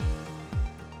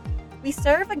We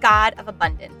serve a God of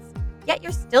abundance, yet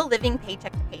you're still living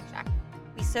paycheck to paycheck.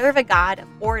 We serve a God of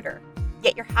order,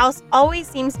 yet your house always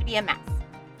seems to be a mess.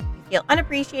 You feel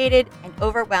unappreciated and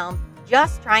overwhelmed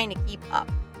just trying to keep up.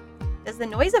 Does the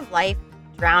noise of life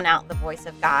drown out the voice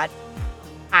of God?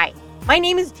 Hi, my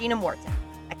name is Gina Morton,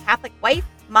 a Catholic wife,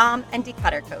 mom, and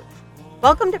declutter coach.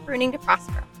 Welcome to Pruning to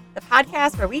Prosper, the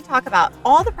podcast where we talk about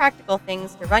all the practical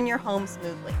things to run your home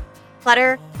smoothly.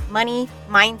 Clutter, money,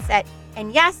 mindset,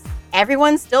 and yes,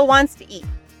 everyone still wants to eat,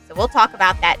 so we'll talk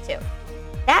about that too.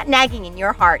 That nagging in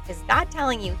your heart is God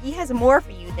telling you He has more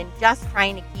for you than just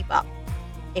trying to keep up.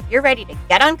 If you're ready to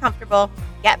get uncomfortable,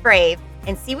 get brave,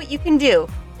 and see what you can do,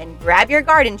 then grab your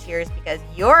garden shears because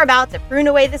you're about to prune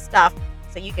away the stuff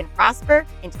so you can prosper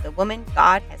into the woman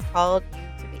God has called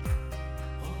you to be.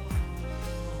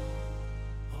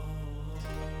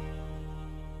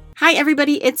 Hi,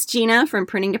 everybody. It's Gina from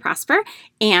Pruning to Prosper,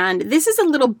 and this is a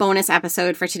little bonus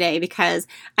episode for today because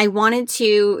I wanted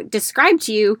to describe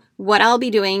to you what I'll be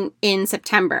doing in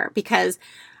September, because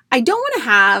I don't want to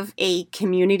have a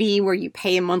community where you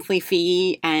pay a monthly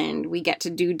fee and we get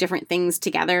to do different things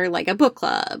together, like a book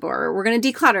club, or we're going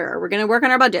to declutter, or we're going to work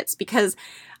on our budgets, because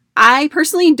I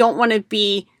personally don't want to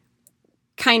be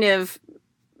kind of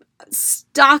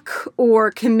stuck or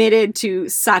committed to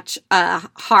such a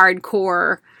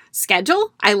hardcore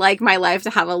schedule. I like my life to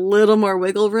have a little more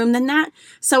wiggle room than that.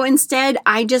 So instead,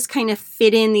 I just kind of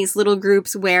fit in these little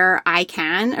groups where I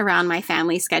can around my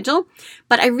family schedule.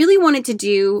 But I really wanted to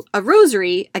do a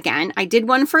rosary again. I did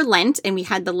one for Lent, and we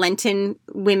had the Lenten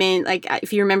women, like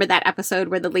if you remember that episode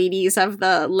where the ladies of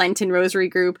the Lenten rosary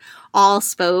group all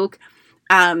spoke.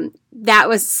 That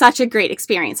was such a great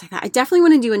experience. I thought I definitely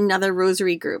want to do another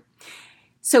rosary group.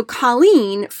 So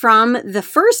Colleen from the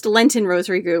first Lenten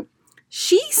rosary group,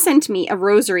 she sent me a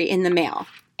rosary in the mail,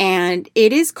 and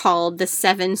it is called the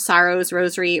Seven Sorrows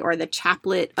Rosary, or the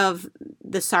Chaplet of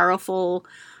the Sorrowful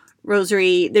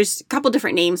Rosary. There's a couple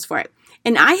different names for it,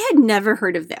 and I had never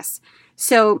heard of this.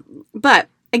 So, but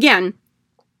again,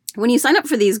 when you sign up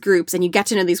for these groups and you get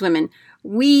to know these women,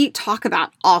 we talk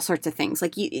about all sorts of things.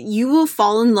 Like you will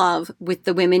fall in love with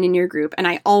the women in your group. And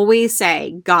I always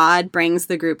say God brings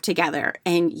the group together,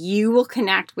 and you will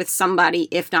connect with somebody,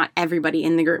 if not everybody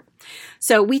in the group.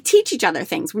 So we teach each other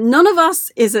things. None of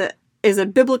us is a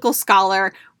biblical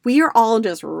scholar. We are all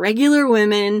just regular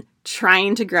women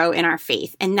trying to grow in our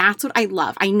faith. And that's what I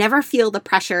love. I never feel the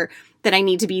pressure that I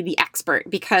need to be the expert,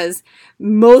 because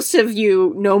most of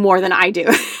you know more than I do.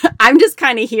 I'm just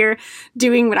kind of here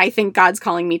doing what I think God's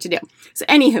calling me to do. So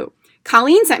anywho,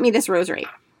 Colleen sent me this rosary,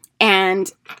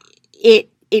 and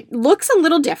it looks a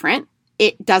little different.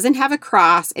 It doesn't have a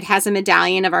cross. It has a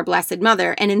medallion of our Blessed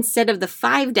Mother. And instead of the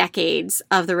 5 decades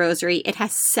of the rosary, it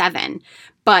has 7.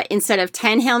 But instead of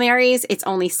 10 Hail Marys, it's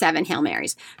only 7 Hail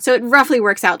Marys. So it roughly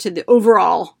works out to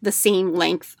the same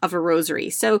length of a rosary.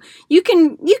 So you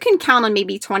can count on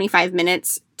maybe 25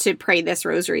 minutes to pray this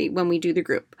rosary when we do the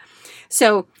group.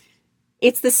 So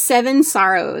it's the 7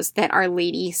 sorrows that Our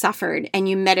Lady suffered, and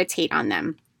you meditate on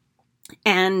them.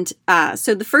 And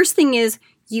so the first thing is,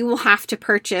 you will have to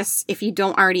purchase, if you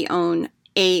don't already own,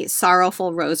 a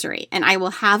sorrowful rosary. And I will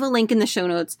have a link in the show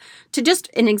notes to just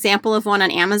an example of one on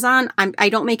Amazon. I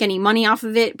don't make any money off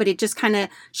of it, but it just kind of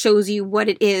shows you what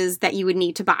it is that you would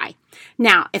need to buy.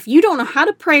 Now, if you don't know how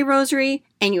to pray rosary,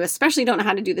 and you especially don't know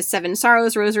how to do the 7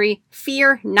 sorrows rosary,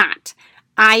 fear not.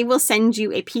 I will send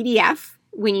you a PDF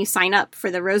when you sign up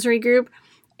for the rosary group,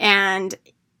 and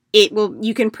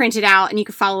you can print it out and you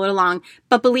can follow it along.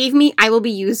 But believe me, I will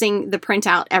be using the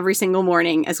printout every single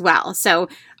morning as well. So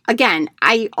again,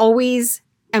 I always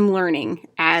am learning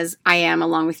as I am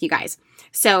along with you guys.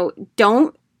 So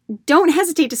don't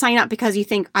hesitate to sign up because you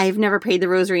think, I've never prayed the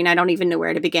rosary and I don't even know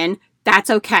where to begin. That's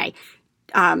okay.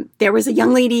 There was a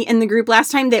young lady in the group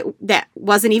last time that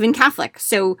wasn't even Catholic.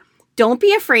 So don't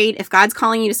be afraid. If God's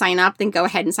calling you to sign up, then go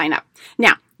ahead and sign up.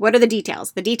 Now, what are the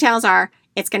details? The details are,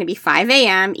 it's going to be 5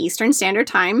 a.m. Eastern Standard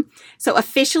Time. So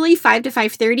officially 5 to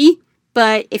 5:30.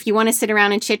 But if you want to sit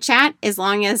around and chit chat, as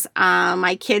long as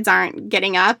my kids aren't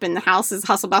getting up and the house is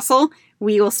hustle bustle,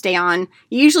 we will stay on.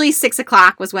 Usually 6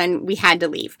 o'clock was when we had to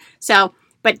leave. So,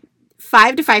 but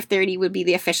 5 to 5:30 would be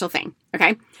the official thing.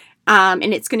 Okay.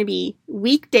 And it's going to be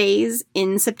weekdays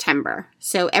in September.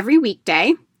 So every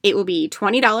weekday it will be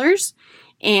 $20.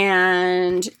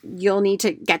 And you'll need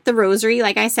to get the rosary,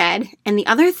 like I said. And the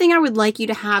other thing I would like you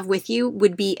to have with you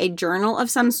would be a journal of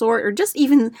some sort, or just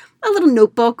even a little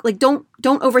notebook. Like, don't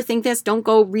overthink this. Don't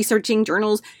go researching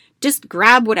journals. Just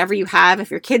grab whatever you have.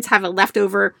 If your kids have a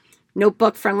leftover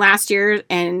notebook from last year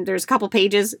and there's a couple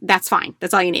pages, that's fine.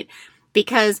 That's all you need.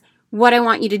 Because what I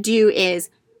want you to do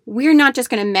is, we're not just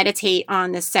going to meditate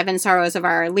on the 7 sorrows of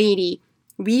Our Lady.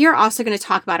 We are also going to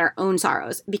talk about our own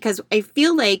sorrows, because I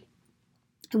feel like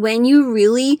when you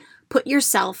really put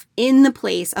yourself in the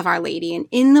place of Our Lady and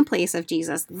in the place of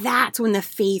Jesus, that's when the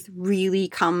faith really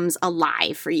comes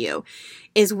alive for you,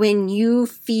 is when you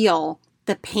feel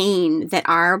the pain that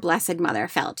our Blessed Mother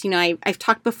felt. I've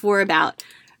talked before about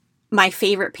my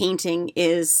favorite painting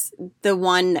is the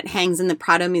one that hangs in the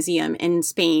Prado Museum in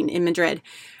Spain, in Madrid.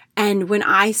 And when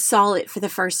I saw it for the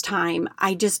first time,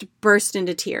 I just burst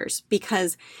into tears,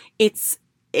 because it's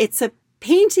a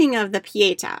painting of the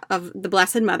Pietà, of the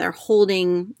Blessed Mother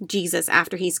holding Jesus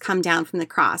after he's come down from the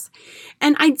cross.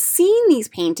 And I'd seen these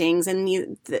paintings and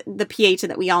the Pietà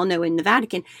that we all know in the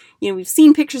Vatican. We've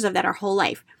seen pictures of that our whole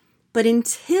life. But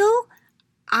until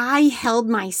I held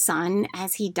my son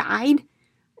as he died,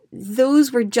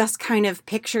 those were just kind of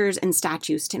pictures and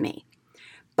statues to me.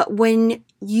 But when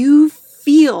you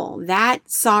feel that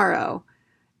sorrow,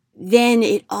 then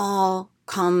it all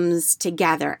comes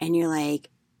together and you're like,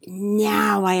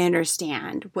 now I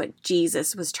understand what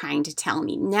Jesus was trying to tell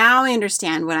me. Now I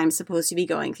understand what I'm supposed to be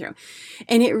going through.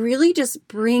 And it really just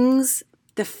brings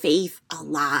the faith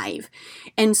alive.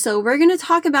 And so we're going to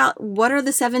talk about what are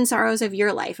the 7 sorrows of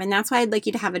your life. And that's why I'd like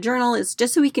you to have a journal, is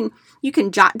just so you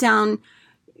can jot down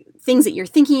things that you're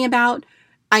thinking about.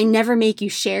 I never make you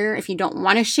share. If you don't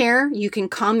want to share, you can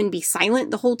come and be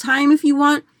silent the whole time if you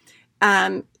want.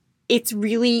 It's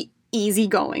really easy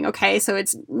going, okay? So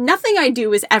it's nothing I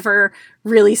do is ever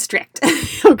really strict,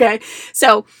 okay?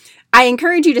 So I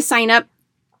encourage you to sign up.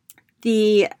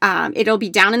 It'll be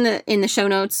down in the show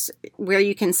notes where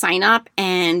you can sign up,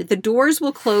 and the doors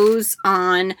will close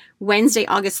on Wednesday,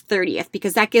 August 30th,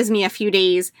 because that gives me a few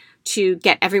days to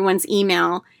get everyone's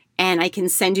email, and I can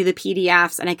send you the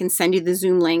PDFs and I can send you the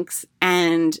Zoom links,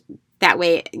 and that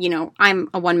way, I'm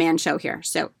a one-man show here.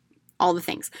 So all the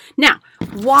things. Now,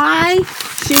 why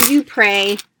should you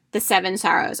pray the 7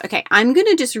 sorrows? Okay, I'm going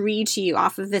to just read to you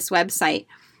off of this website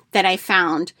that I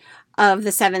found of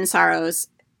the 7 sorrows.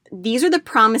 These are the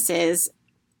promises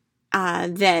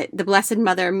that the Blessed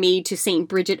Mother made to Saint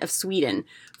Bridget of Sweden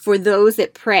for those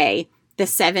that pray the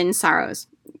 7 sorrows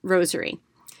rosary.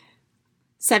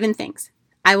 7 things.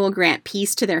 I will grant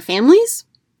peace to their families.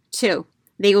 2,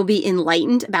 they will be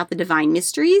enlightened about the divine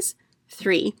mysteries.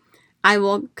 3, I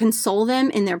will console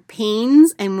them in their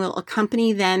pains and will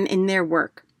accompany them in their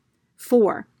work.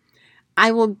 4,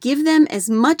 I will give them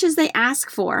as much as they ask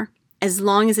for, as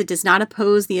long as it does not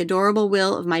oppose the adorable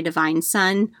will of my divine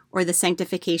Son or the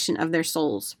sanctification of their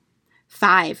souls.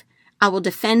 5, I will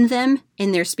defend them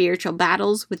in their spiritual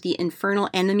battles with the infernal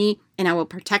enemy, and I will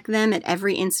protect them at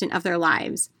every instant of their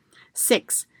lives.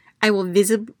 6, I will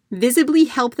visibly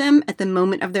help them at the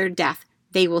moment of their death.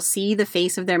 They will see the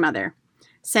face of their mother.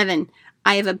 7,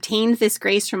 I have obtained this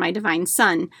grace from my divine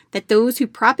Son, that those who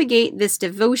propagate this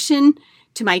devotion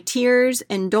to my tears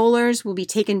and dolors will be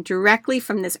taken directly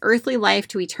from this earthly life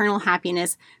to eternal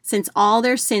happiness, since all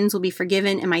their sins will be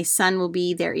forgiven and my Son will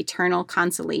be their eternal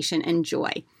consolation and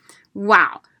joy.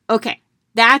 Wow. Okay.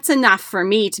 That's enough for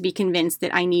me to be convinced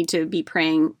that I need to be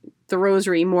praying the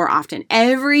rosary more often.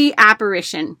 Every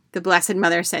apparition, the Blessed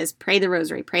Mother says, pray the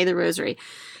rosary, pray the rosary.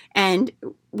 And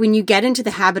when you get into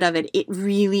the habit of it, it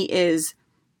really is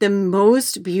the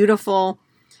most beautiful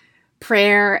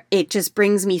prayer. It just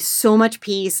brings me so much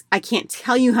peace. I can't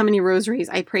tell you how many rosaries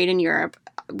I prayed in Europe.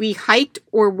 We hiked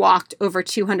or walked over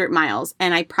 200 miles,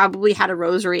 and I probably had a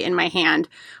rosary in my hand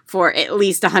for at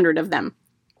least 100 of them.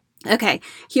 Okay,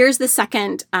 here's the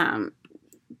second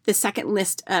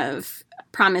list of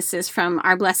promises from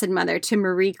our Blessed Mother to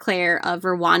Marie Claire of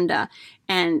Rwanda.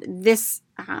 And this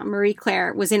Marie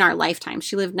Claire was in our lifetime.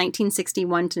 She lived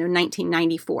 1961 to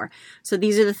 1994. So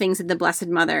these are the things that the Blessed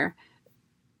Mother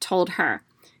told her.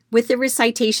 With the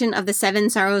recitation of the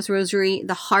 7 Sorrows Rosary,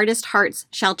 the hardest hearts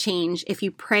shall change if you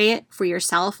pray it for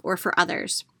yourself or for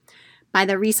others. By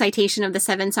the recitation of the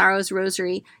 7 Sorrows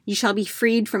Rosary, you shall be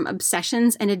freed from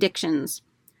obsessions and addictions.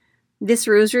 This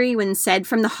rosary, when said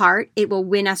from the heart, it will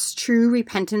win us true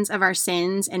repentance of our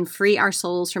sins and free our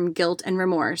souls from guilt and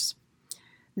remorse.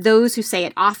 Those who say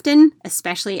it often,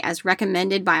 especially as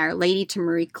recommended by Our Lady to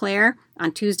Marie Claire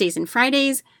on Tuesdays and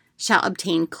Fridays, shall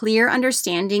obtain clear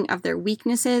understanding of their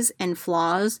weaknesses and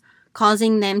flaws,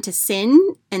 causing them to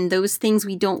sin, and those things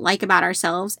we don't like about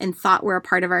ourselves and thought were a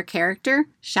part of our character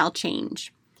shall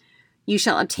change. You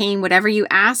shall obtain whatever you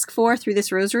ask for through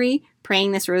this rosary,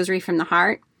 praying this rosary from the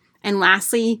heart. And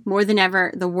lastly, more than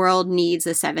ever, the world needs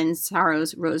the 7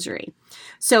 Sorrows Rosary.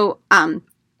 So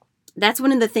that's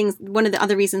one of the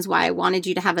other reasons why I wanted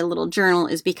you to have a little journal,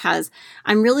 is because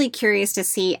I'm really curious to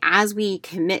see, as we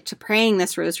commit to praying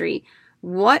this rosary,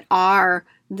 what are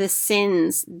the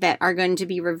sins that are going to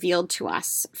be revealed to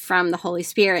us from the Holy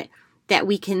Spirit that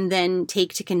we can then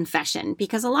take to confession?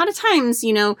 Because a lot of times,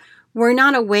 we're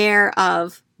not aware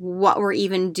of what we're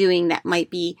even doing that might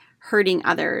be hurting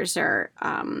others or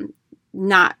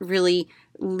not really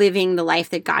living the life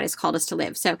that God has called us to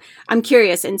live. So I'm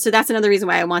curious. And so that's another reason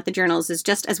why I want the journals, is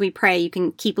just as we pray, you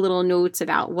can keep little notes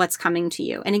about what's coming to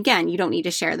you. And again, you don't need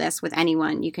to share this with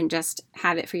anyone. You can just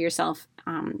have it for yourself,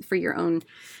 for your own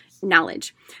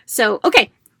knowledge. So,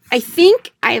 okay. I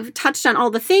think I've touched on all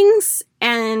the things,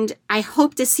 and I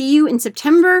hope to see you in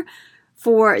September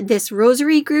for this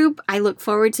Rosary group. I look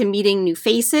forward to meeting new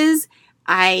faces.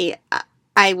 I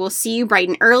will see you bright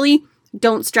and early.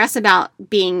 Don't stress about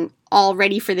being all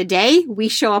ready for the day. We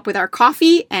show up with our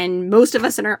coffee, and most of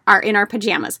us are in our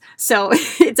pajamas. So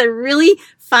it's a really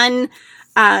fun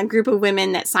group of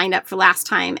women that signed up for last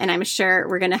time, and I'm sure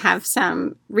we're going to have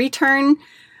some return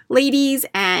ladies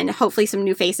and hopefully some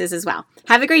new faces as well.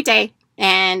 Have a great day,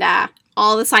 and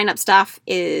all the sign up stuff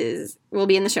will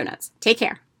be in the show notes. Take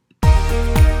care.